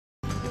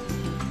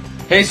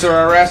Hey, so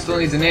our raft still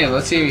needs a name.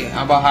 Let's see.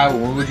 How about high?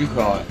 What would you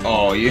call it?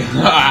 Oh, you. Wait,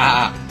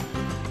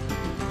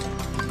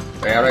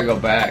 how do I go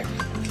back?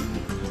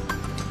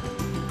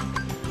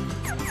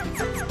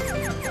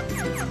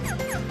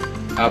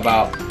 How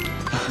about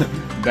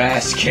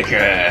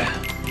Basskicker? I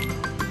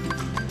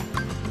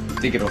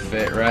think it'll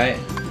fit, right?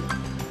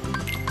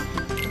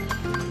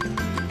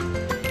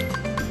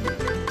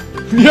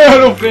 Yeah,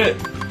 it'll fit.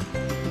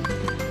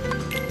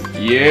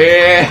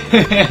 Yeah,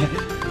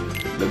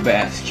 the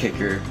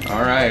Basskicker.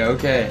 All right,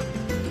 okay.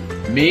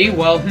 Me,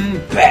 Welton,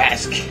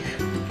 Bask.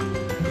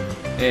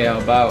 Hey, how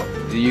about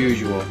the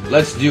usual?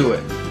 Let's do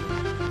it.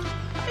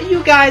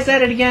 You guys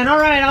at it again. All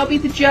right, I'll be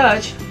the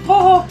judge.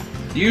 Ho ho.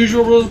 The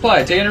usual rules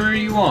apply. Take any route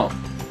you want.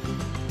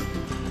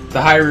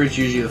 The high route's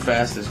usually the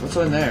fastest. What's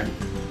in there?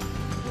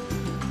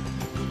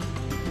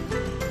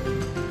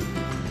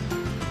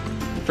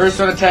 First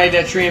one to tag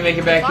that tree and make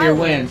it back here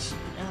wins.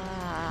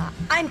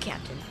 I'm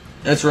captain.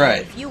 That's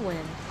right. If you win,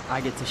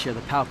 I get to share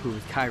the Palpu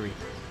with Kyrie.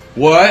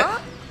 What? Huh?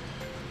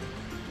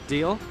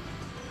 Deal?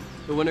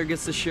 The winner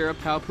gets to share a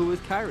Palpu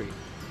with Kyrie.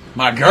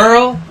 My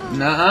girl?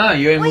 Nuh-uh,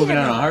 you ain't Wait a moving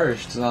on a minute.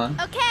 hearse, son.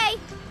 okay,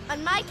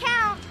 on my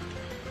count.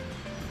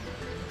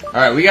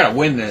 Alright, we gotta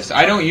win this.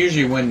 I don't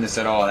usually win this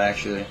at all,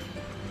 actually.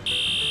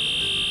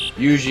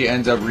 Usually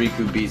ends up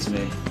Riku beats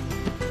me.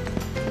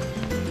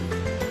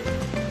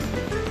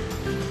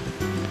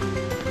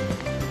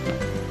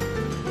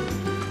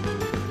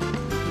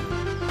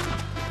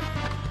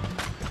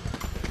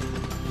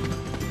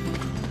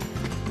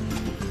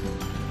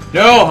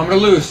 No, I'm gonna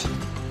lose.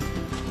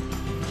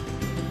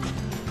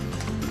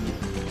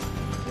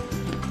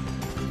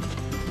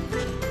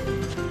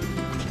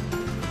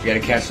 You gotta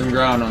catch some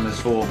ground on this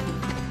fool.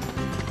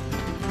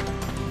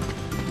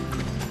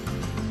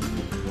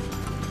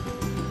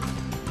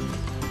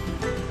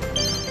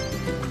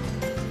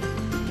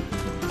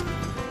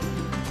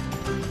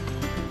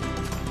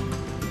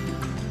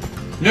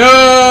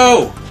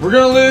 No! We're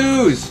gonna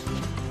lose!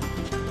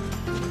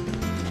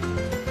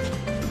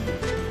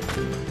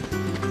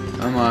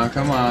 Come on,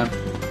 come on.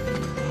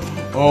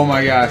 Oh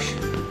my gosh.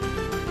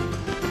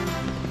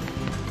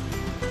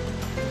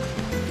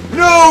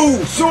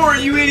 No! Sora,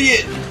 you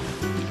idiot!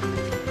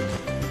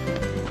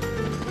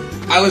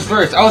 I was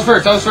first, I was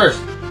first, I was first!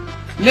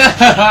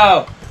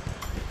 No!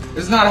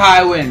 It's not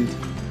high wind.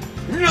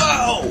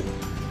 No!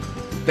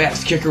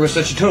 Basskicker was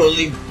such a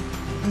totally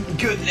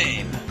good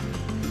name.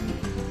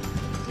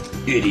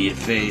 Idiot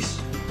face.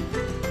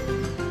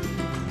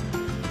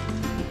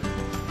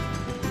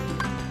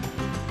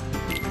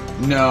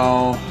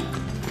 No.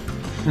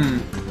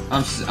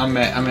 I'm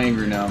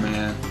angry now,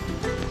 man.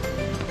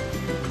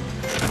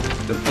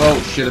 The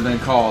boat should have been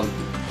called.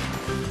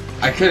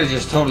 I could have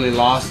just totally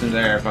lost him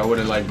there if I would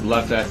have like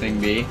left that thing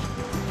be.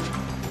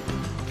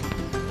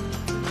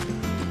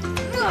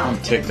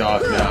 I'm ticked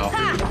off now.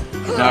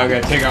 Now I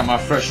gotta take out my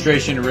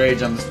frustration and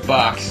rage on this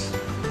box.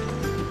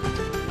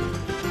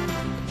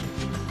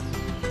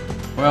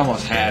 We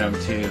almost had him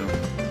too.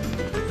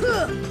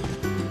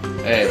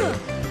 Hey,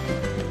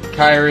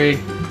 Kyrie.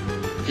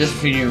 Just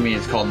between you and me,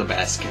 it's called the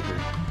Basskicker.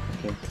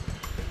 Okay.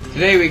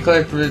 Today we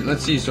collect.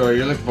 Let's see, Sora.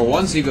 You're looking for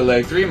 1 seagull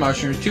egg, 3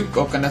 mushrooms, 2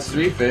 coconuts,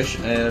 3 fish,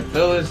 and a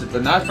village,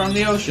 but not from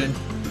the ocean.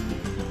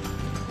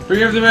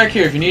 3 of them back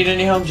here. If you need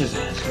any help, just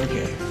ask.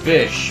 Okay.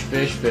 Fish,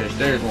 fish, fish.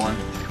 There's one.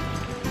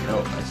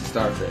 Nope, that's a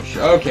starfish.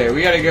 Okay,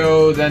 we gotta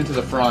go then to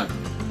the front.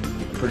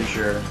 I'm pretty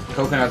sure.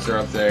 Coconuts are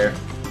up there.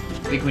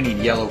 I think we need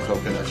yellow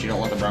coconuts. You don't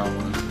want the brown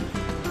ones.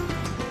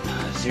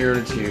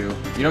 0 to 2.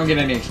 You don't get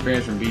any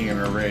experience from being in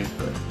a race,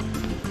 but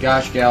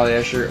gosh, golly,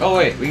 yeah, sure. Oh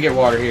wait, we can get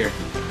water here.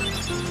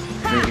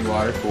 Drinking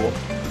water, cool.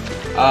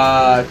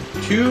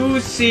 2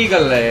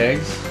 seagull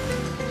eggs,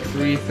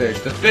 3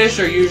 fish. The fish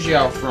are usually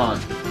out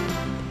front,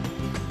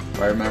 if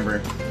I remember.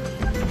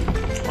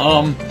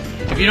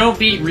 If you don't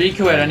beat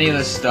Riku at any of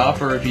this stuff,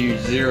 or if you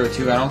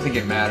 0-2, I don't think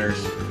it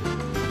matters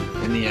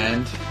in the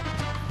end.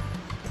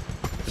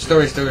 The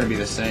story's still gonna be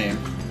the same.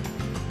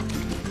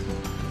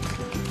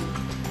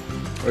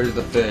 Where's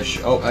the fish?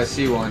 Oh, I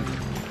see one.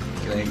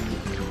 I think.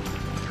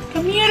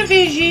 Come here,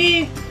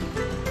 fishy!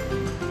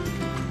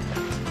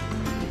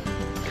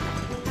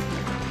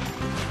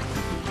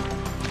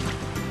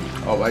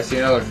 Oh, I see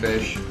another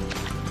fish.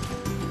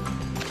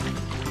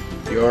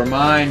 You're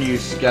mine, you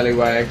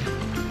scallywag.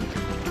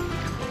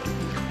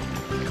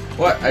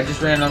 What? I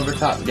just ran over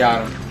top.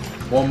 Got him.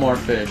 One more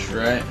fish,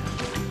 right?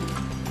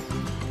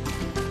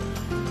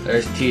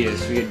 There's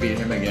Titus. We could beat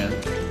him again.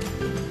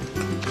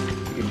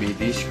 We could beat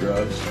these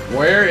scrubs.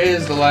 Where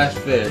is the last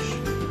fish?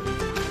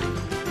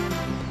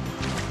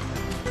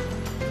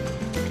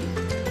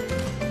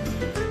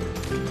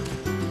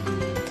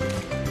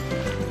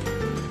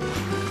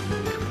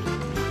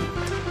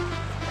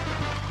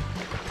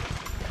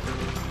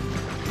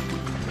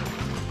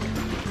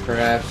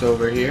 Perhaps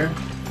over here.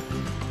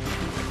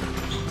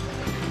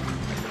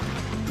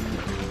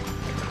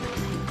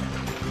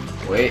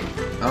 Wait,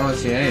 I don't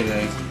see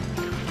anything.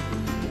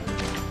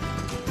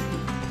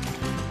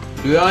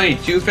 Do we only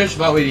need 2 fish? I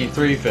thought we need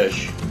 3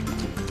 fish.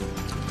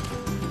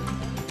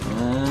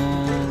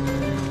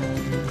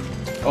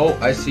 Oh,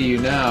 I see you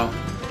now.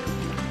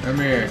 Come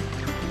here.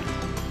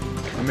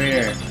 Come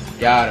here.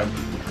 Got him.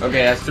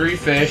 Okay, that's 3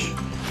 fish,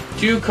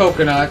 2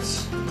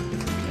 coconuts,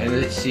 and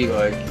a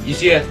seagull egg. You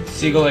see that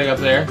seagull egg up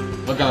there?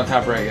 Look on the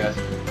top right, guys.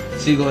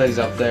 Seagull egg's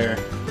up there.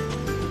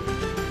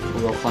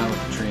 We'll go climb up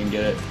the tree and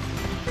get it.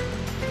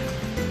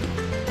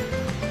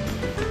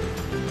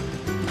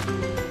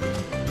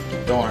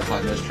 Don't want to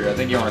climb this tree. I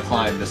think you want to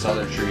climb this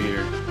other tree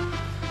here.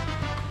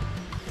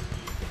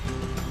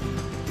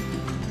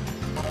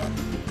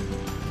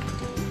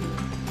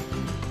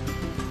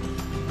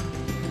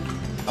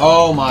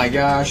 Oh my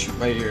gosh,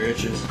 my ear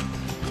itches.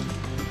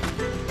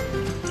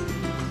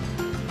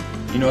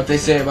 You know what they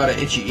say about an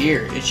itchy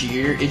ear? Itchy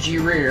ear, itchy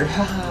rear.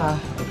 Haha.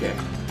 Okay.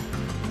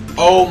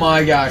 Oh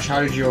my gosh,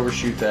 how did you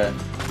overshoot that?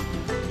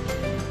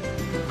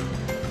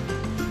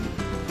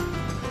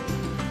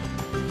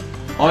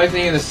 Only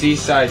thing in the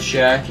seaside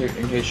shack,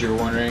 in case you're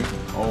wondering.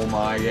 Oh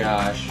my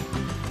gosh.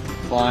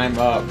 Climb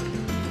up.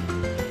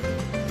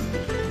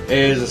 It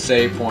is a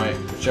save point,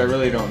 which I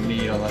really don't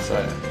need unless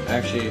I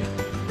actually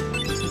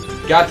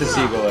got the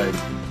seagull egg.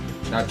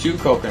 Now 2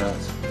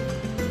 coconuts.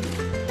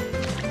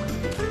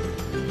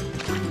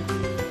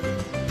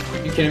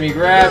 Are you kidding me?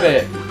 Grab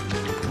it!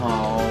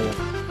 Oh.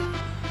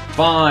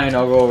 Fine,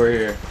 I'll go over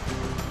here.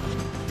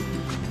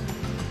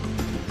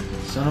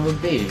 Son of a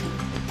bee.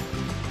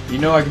 You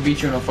know I can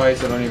beat you in a fight,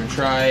 so don't even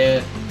try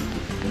it.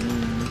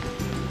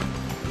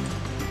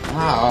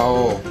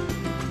 Ow.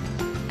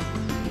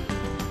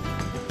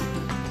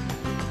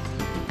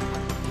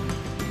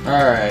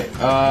 Alright,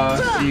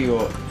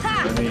 seagull.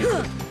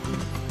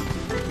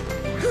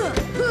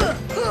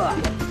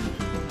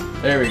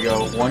 There we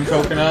go. 1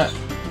 coconut.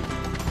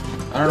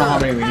 I don't know how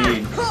many we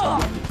need.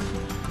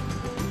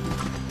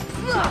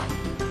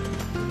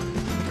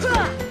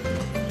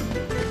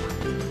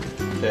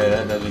 Okay,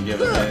 that doesn't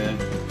give us anything.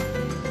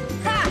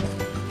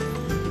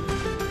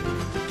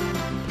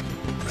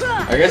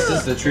 I guess this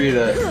is the tree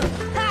that...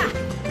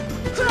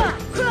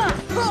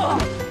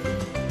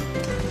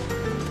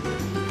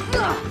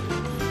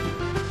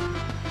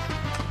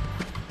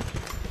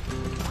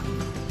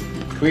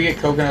 Can we get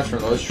coconuts from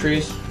those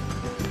trees?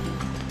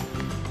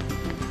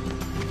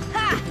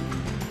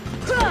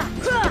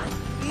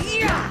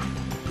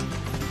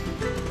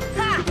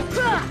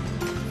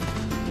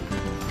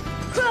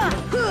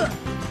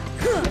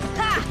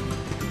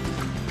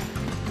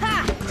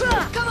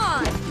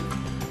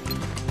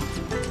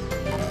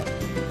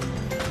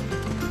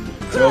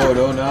 No,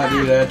 do not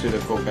do that to the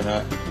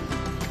coconut.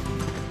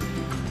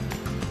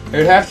 It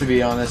would have to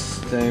be on this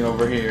thing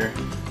over here.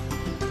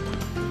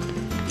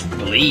 I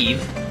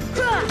believe.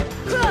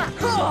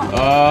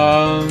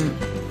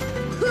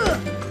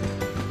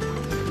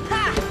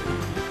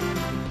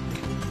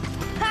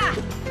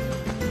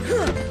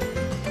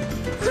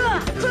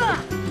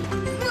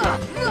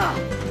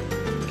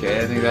 Okay,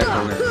 I think that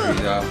coconut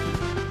tree's out.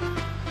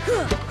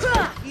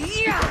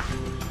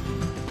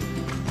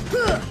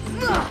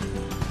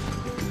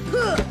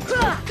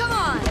 Come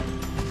on.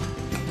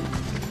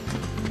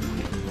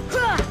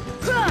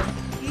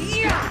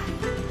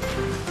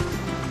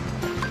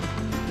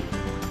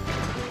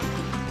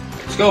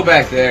 Let's go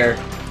back there.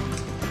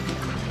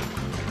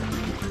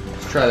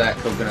 Let's try that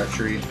coconut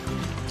tree.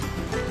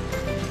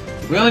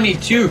 We only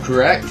need 2,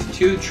 correct?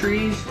 2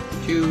 trees?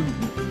 2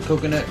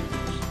 coconut?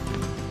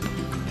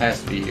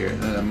 Has to be here.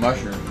 And then a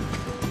mushroom.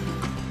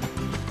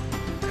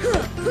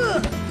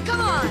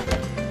 Come on.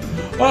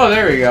 Oh,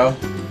 there we go.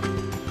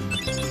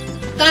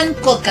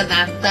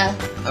 Coconut.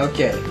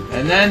 Okay,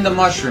 and then the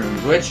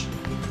mushrooms, which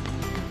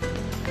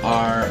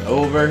are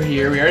over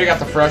here. We already got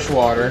the fresh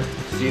water.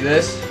 See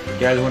this? You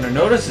guys want to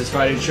notice this if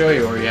I didn't show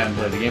you, or you haven't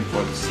played the game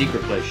before. The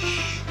secret place.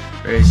 Shh.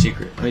 Very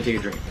secret. Let me take a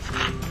drink.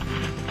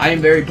 I am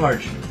very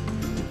parched.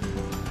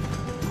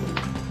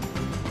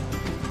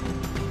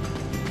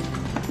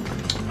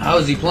 How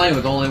is he playing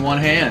with only 1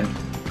 hand?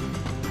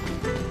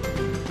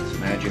 It's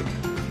magic.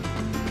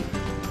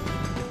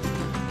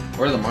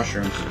 Where are the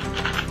mushrooms?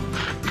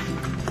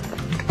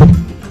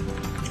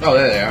 Oh,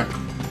 there they are.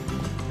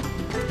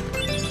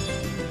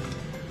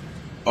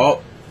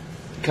 Oh,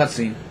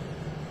 cutscene.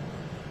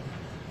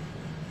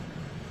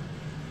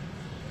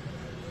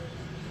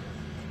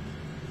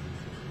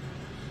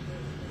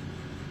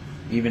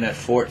 Even at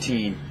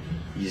 14,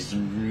 he's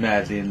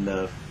madly in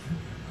love.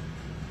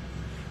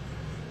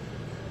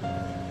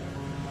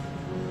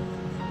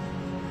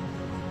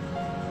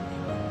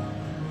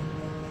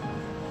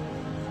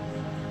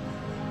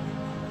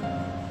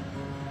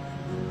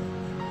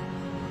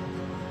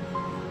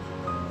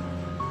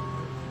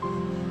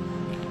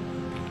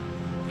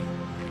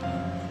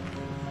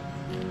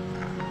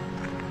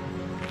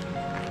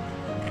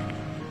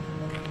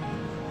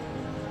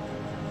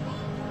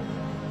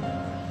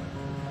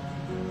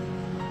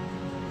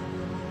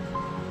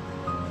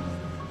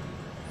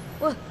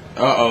 What?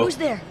 Uh-oh. Who's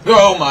there?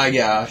 Oh my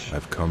gosh.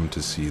 I've come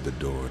to see the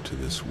door to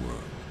this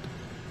world.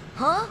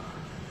 Huh?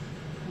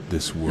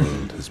 This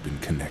world has been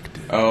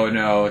connected. Oh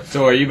no,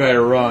 Thor, you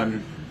better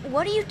run.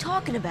 What are you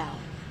talking about?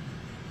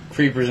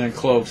 Creepers and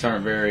cloaks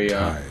aren't very,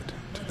 Tied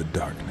to the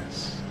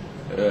darkness.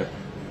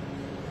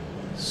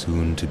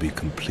 soon to be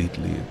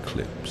completely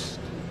eclipsed.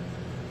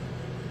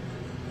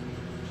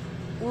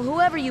 Well,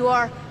 whoever you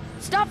are,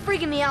 stop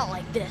freaking me out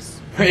like this.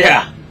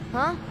 Yeah.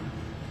 Huh?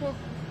 Well,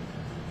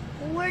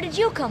 where did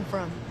you come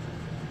from?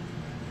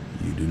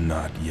 You do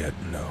not yet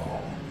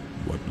know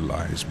what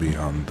lies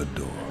beyond the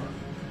door.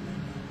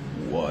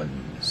 One.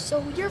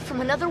 So you're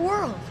from another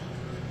world.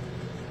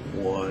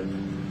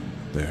 One.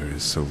 There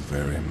is so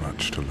very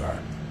much to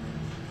learn.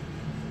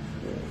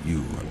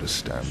 You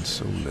understand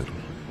so little.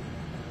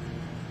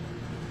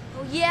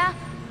 Oh yeah?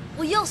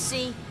 Well, you'll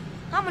see.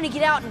 I'm gonna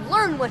get out and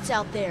learn what's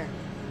out there.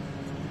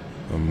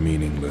 A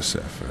meaningless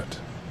effort.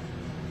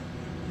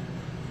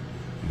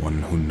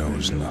 One who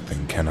knows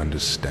nothing can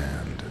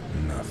understand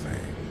nothing.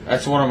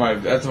 That's one of my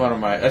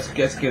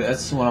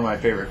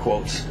favorite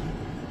quotes.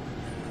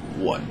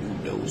 One who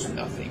knows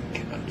nothing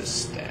can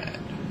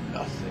understand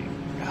nothing.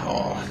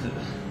 Oh,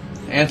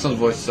 Ansel's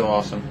voice is so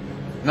awesome.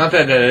 Not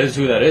that that is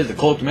who that is, the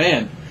cloaked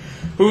man.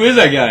 Who is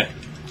that guy?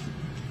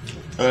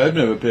 I've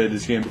never played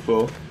this game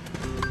before.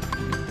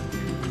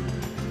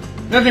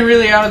 Nothing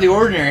really out of the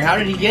ordinary. How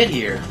did he get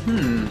here?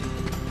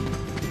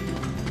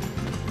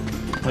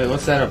 Wait,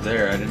 what's that up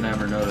there? I didn't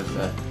ever notice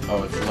that.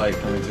 Oh, it's light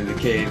coming through the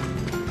cave.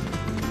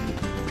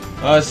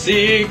 A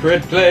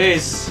secret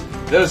place.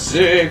 The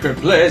secret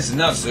place is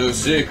not so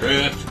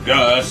secret.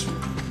 Gasp.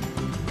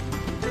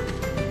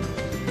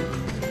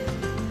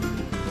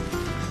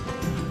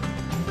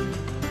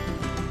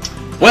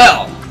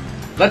 Well,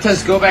 let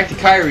us go back to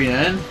Kyrie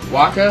then.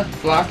 Waka,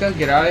 Flocka,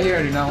 get out of here.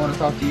 I do not want to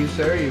talk to you,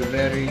 sir. You're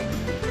very...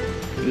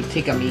 You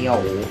take me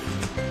off.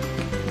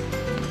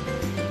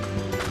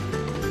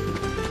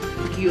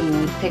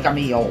 You take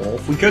me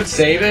off. We could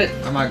save it.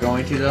 I'm not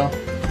going to though.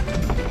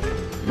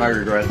 Might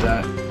regret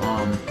that.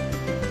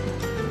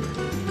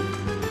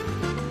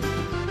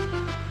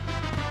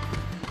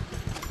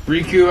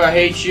 Riku, I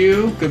hate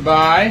you.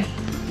 Goodbye.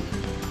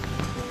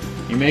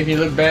 You make me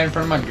look bad in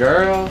front of my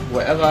girl.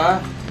 Whatever.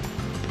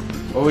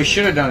 What we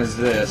should have done is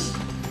this.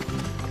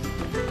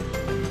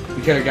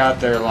 We could have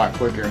got there a lot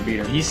quicker and beat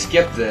him. He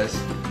skipped this.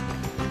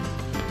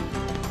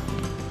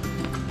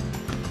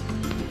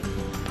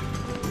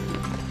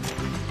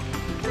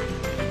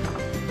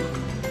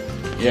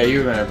 Yeah,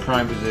 you were in a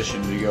prime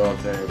position to go up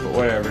there, but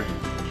whatever.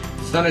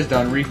 Stun is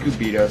done. Riku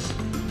beat us.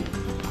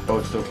 Oh,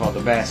 it's still called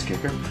the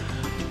Basskicker.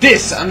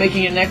 This! I'm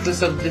making a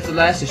necklace of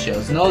little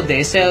shells. No,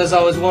 they sailors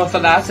always wore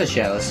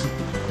shells.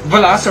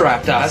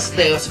 Velociraptors,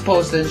 they are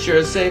supposed to ensure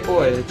a safe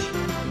voyage.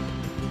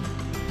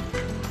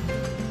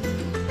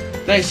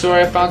 Thanks,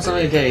 Sora. I found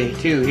something today,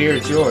 too. Here,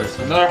 it's yours.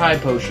 Another high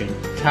potion.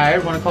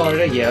 Tired? Want to call it a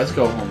day? Yeah, let's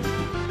go home.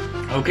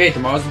 Okay,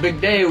 tomorrow's a big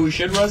day. We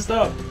should rest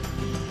up.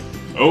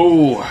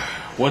 Oh,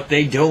 what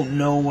they don't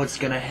know what's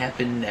gonna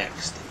happen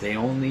next. If they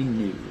only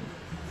knew.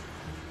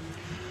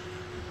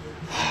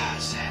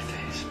 Sad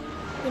face.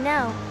 You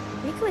know,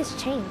 Riku has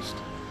changed.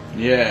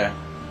 Yeah.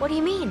 What do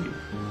you mean?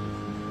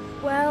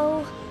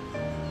 Well...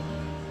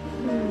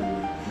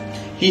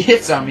 He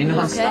hits on me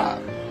non-stop.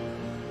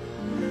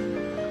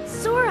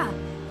 Sora,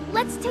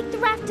 let's take the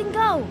raft and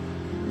go.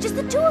 Just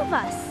the two of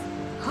us.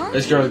 Huh?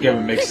 This girl's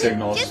giving mixed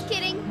signals. Just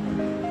kidding.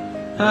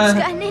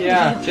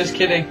 Yeah, just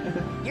kidding.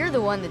 You're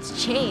the one that's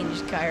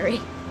changed,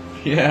 Kyrie.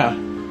 Yeah.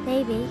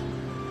 Maybe.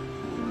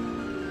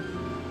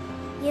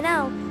 You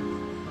know,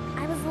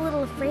 I was a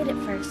little afraid at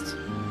first.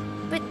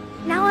 But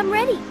now I'm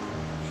ready.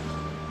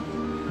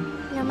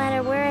 No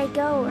matter where I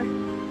go or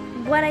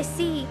what I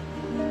see,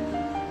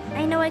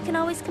 I know I can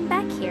always come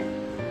back here.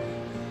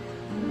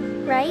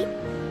 Right?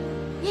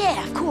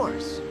 Yeah, of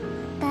course.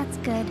 That's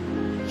good.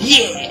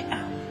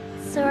 Yeah!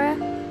 Sora,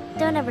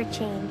 don't ever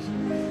change.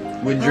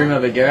 Wouldn't dream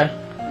of it, girl.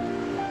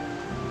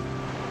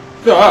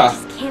 I Ah!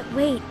 just can't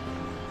wait.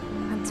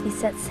 Once we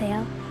set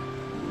sail,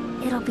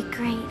 it'll be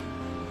great.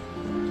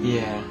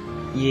 Yeah.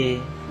 Yeah.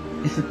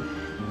 Yeah.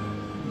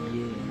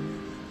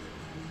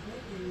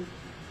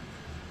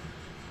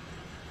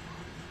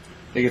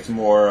 I think it's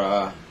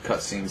more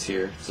cutscenes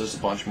here. So there's a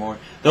bunch more.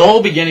 The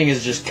whole beginning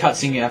is just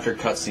cutscene after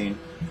cutscene.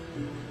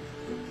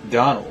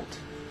 Donald.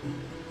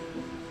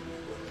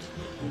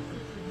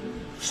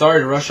 Sorry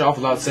to rush off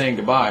without saying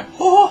goodbye.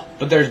 Oh,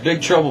 but there's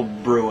big trouble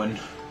brewing.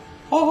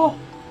 Oh.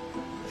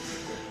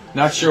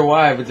 Not sure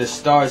why, but the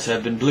stars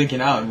have been blinking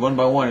out one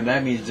by one, and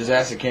that means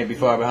disaster can't be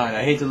far behind.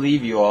 I hate to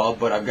leave you all,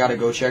 but I've got to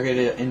go check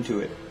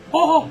into it.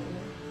 Oh.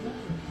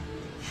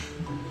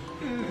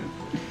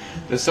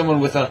 There's someone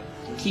with a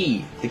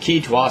key, the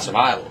key to our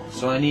survival.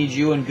 So I need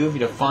you and Goofy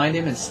to find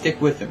him and stick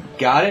with him.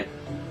 Got it?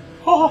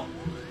 Oh.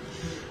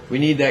 We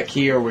need that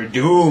key or we're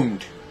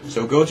doomed.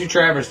 So go to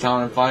Traverse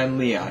Town and find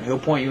Leon. He'll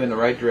point you in the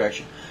right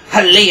direction.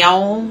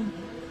 Leon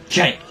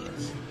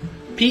Jenkins.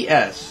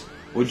 P.S.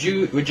 Would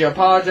you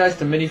apologize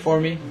to Minnie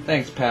for me?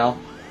 Thanks, pal.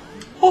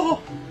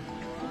 Oh.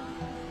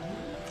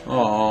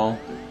 Oh.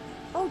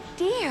 Oh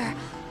dear,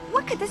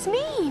 what could this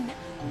mean?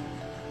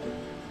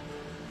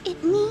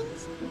 It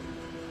means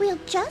we'll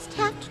just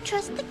have to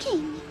trust the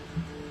king.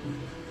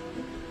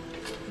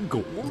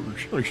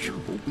 Gosh, I sure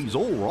hope he's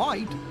all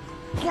right.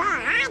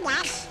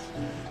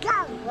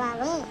 Don't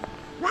worry.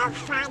 We'll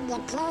find the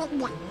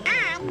king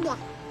and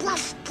the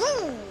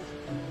ski.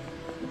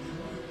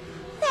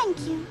 Thank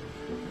you,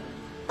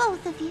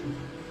 both of you.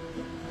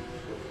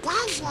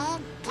 Daisy,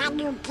 can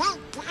you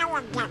take care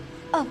of them?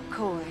 Of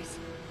course.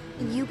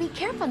 You be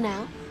careful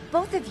now,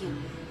 both of you.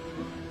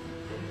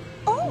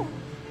 Oh,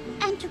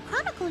 and to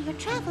chronicle your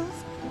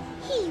travels,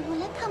 he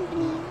will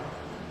accompany you.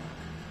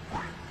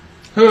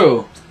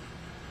 Who?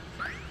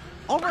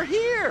 Over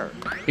here.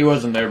 He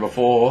wasn't there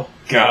before.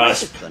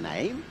 Gasp. That's the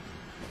name.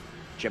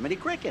 Jiminy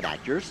Cricket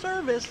at your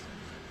service.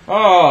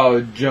 Oh,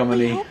 We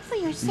Jomini. hope for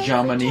your safe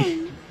Jomini.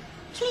 return.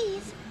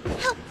 Please,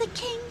 help the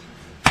king.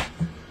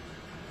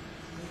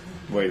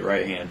 Wait,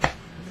 right hand.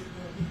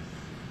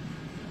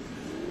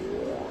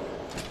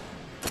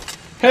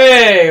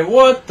 Hey,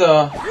 what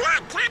the?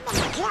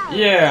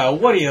 Yeah,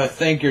 what do you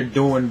think you're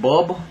doing,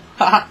 bub?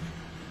 Ha!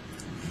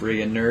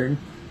 Friggin' nerd.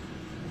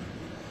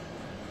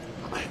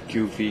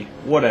 Goofy.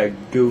 What a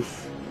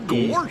goof.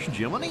 Gosh,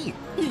 Jiminy,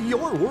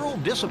 your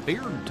world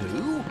disappeared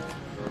too?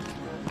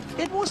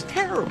 It was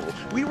terrible.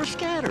 We were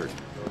scattered.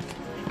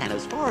 And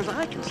as far as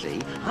I can see,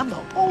 I'm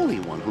the only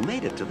one who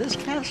made it to this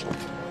castle.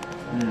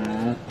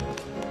 Hmm.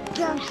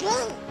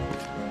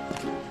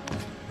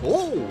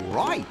 Oh,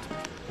 right.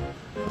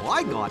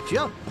 I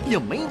gotcha. You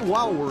mean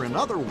while we're in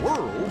other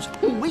worlds,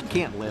 we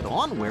can't let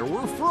on where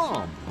we're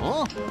from,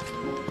 huh?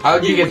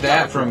 How'd you get We that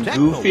gotta from protect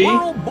Goofy? the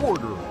world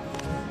border.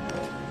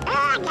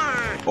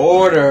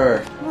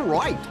 Order.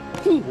 Right.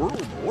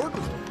 World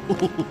border.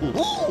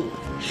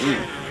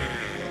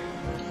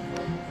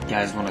 You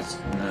guys want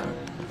to know?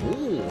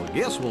 Oh, I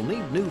guess we'll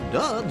need new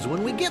duds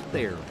when we get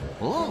there,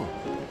 huh?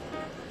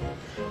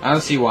 I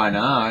don't see why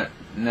not.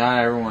 Not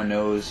everyone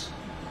knows.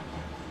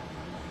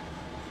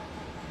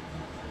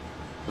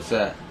 What's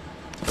that?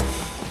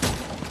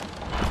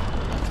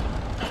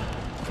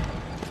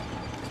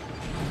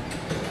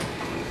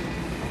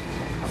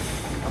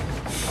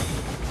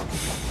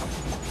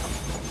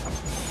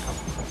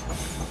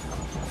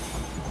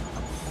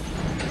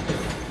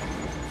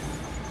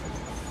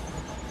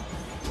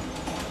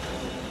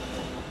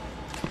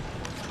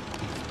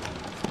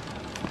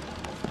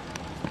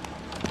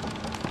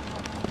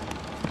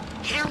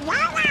 Hello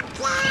up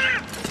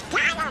there!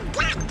 Gotta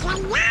get to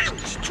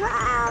lunch, Troll!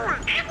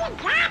 I'm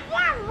glad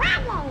you're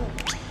running!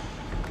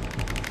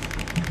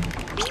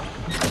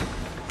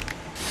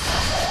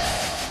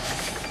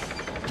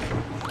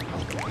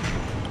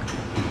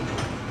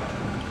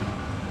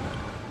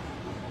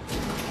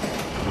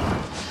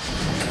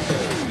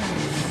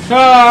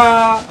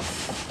 Ah!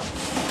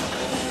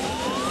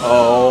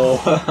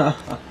 Oh.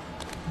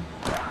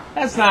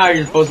 That's not how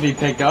you're supposed to be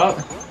picked up.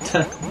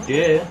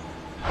 Yeah.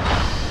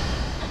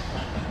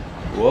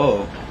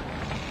 Whoa.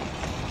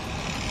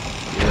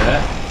 Hear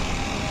that?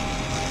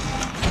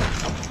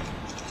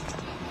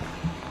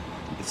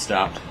 It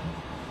stopped.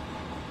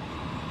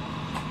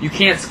 You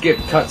can't skip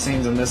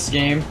cutscenes in this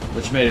game,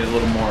 which made it a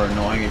little more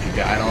annoying if you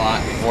died a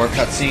lot before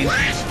cutscenes.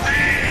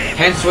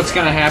 Hence what's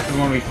gonna happen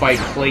when we fight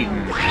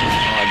Clayton. Oh,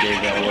 I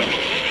gave that away.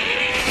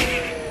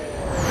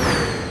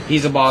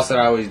 He's a boss that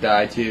I always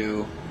die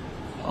to.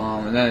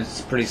 And then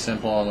it's pretty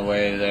simple on the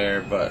way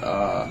there, but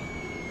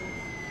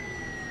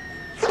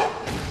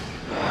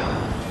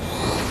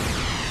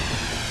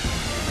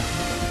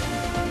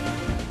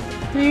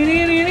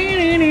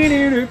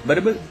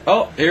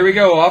oh, here we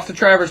go, off to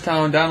Traverse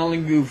Town, down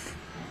only Goof.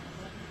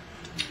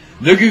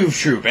 The Goof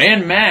Troop,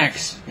 and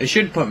Max. They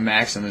should put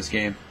Max in this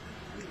game.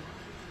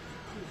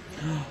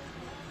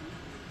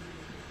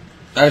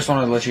 I just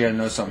wanted to let you guys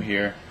know something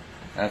here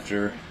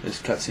after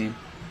this cutscene.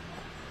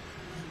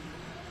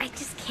 I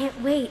just can't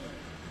wait.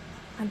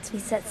 Once we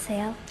set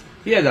sail.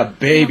 Yeah, the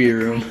baby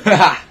room.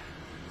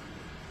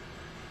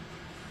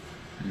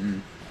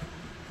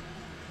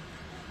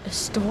 A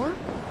storm?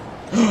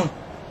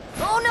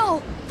 Oh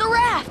no! The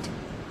raft!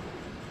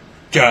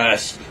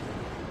 Gasp.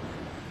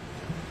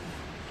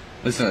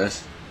 Listen to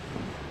this.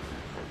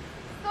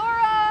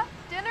 Sora,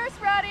 dinner's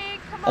ready.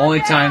 Come on Only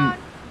down. time-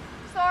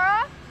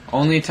 Sora?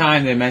 Only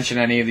time they mention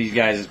any of these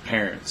guys as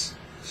parents.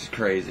 This is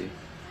crazy.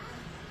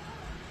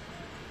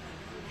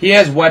 He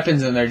has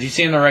weapons in there. Did you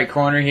see in the right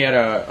corner? He had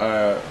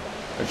a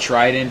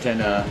trident and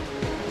a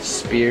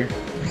spear.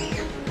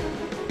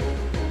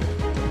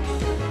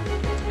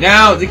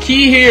 Now the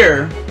key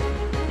here,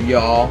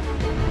 y'all.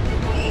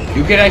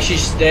 You could actually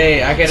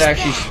stay. I could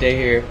actually stay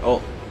here.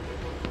 Oh,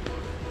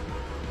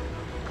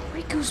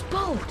 Riku's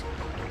boat!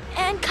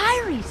 And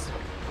Kyrie's!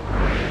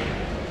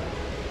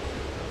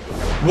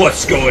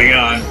 what's going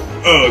on?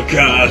 Oh,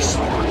 gosh.